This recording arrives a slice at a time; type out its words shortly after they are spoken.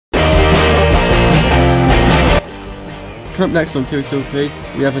Coming up next on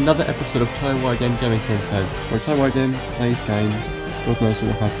KVCWP, we have another episode of CharlieYDM Gaming content, where CharlieYDM plays games, God knows what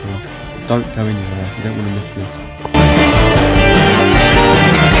will happen. Don't go anywhere, you don't want to miss this.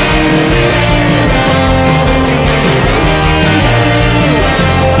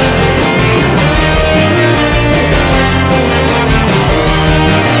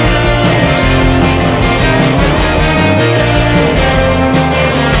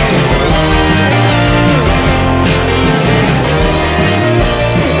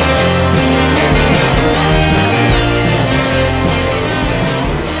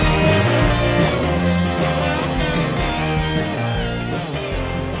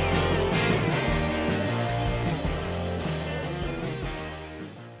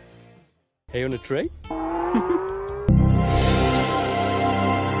 Hay on a tree?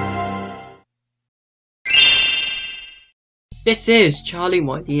 This is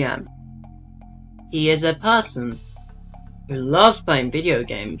CharlieYDM. He is a person who loves playing video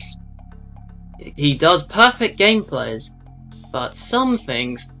games. He does perfect gameplays, but some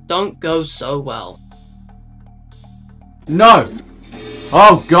things don't go so well. No!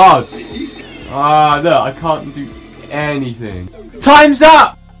 Oh god! Look, I can't do anything. Time's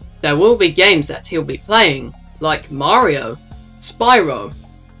up! There will be games that he'll be playing, like Mario, Spyro,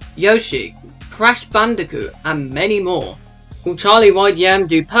 Yoshi, Crash Bandicoot, and many more. Will CharlieYDM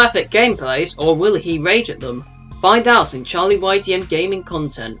do perfect gameplays, or will he rage at them? Find out in CharlieYDM Gaming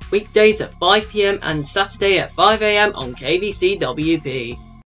content, weekdays at 5 PM and Saturday at 5 AM on KVCWP.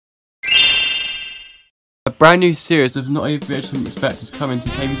 A brand new series of not even virtual respect is coming to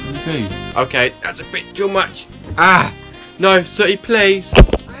KVCWP. Okay, that's a bit too much. No, Sooty, please.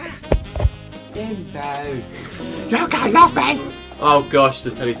 You're gonna love me! Oh gosh,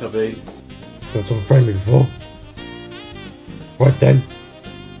 the Teletubbies. You're so friendly before. Right then.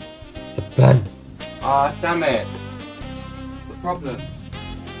 It's a plan. Damn it. What's the problem?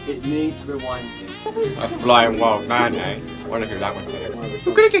 It needs rewinding. A flying wild man, eh? I wonder who that one's for.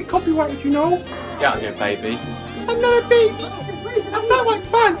 You're gonna get copyrighted, you know? Get out of here, baby. I'm not a baby. That sounds like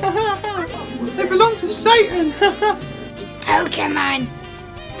fun. They belong to Satan. Pokemon!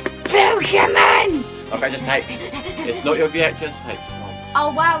 Pokemon! Okay, just tape. It's not your VHS tape.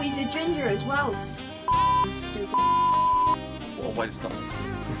 Oh wow, he's a ginger as well. Stupid. What a way to stop.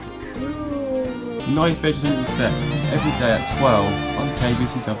 Cool. Not even virtual respect every day at 12 on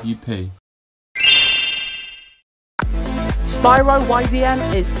KVCWP.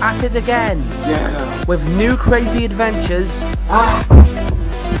 SpyroYDM is at it again. Yeah. With new crazy adventures.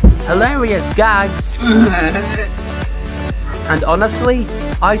 Hilarious gags. And honestly,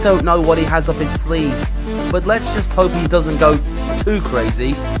 I don't know what he has up his sleeve, but let's just hope he doesn't go too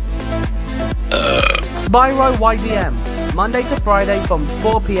crazy. SpyroYDM, Monday to Friday from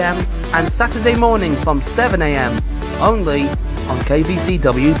 4 PM and Saturday morning from 7 AM, only on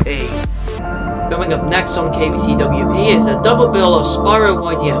KVCWP. Coming up next on KVCWP is a double bill of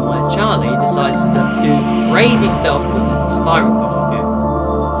SpyroYDM, where Charlie decides to do crazy stuff with a Spyro costume.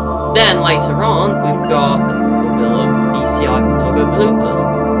 Then later on, we've got a double bill of BCI logo bloopers.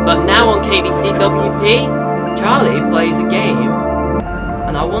 But now on KVCWP, Charlie plays a game,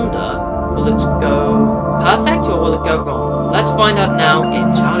 and I wonder, will it go perfect or will it go wrong? Let's find out now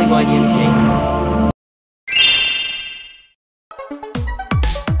in CharlieYDM Gaming.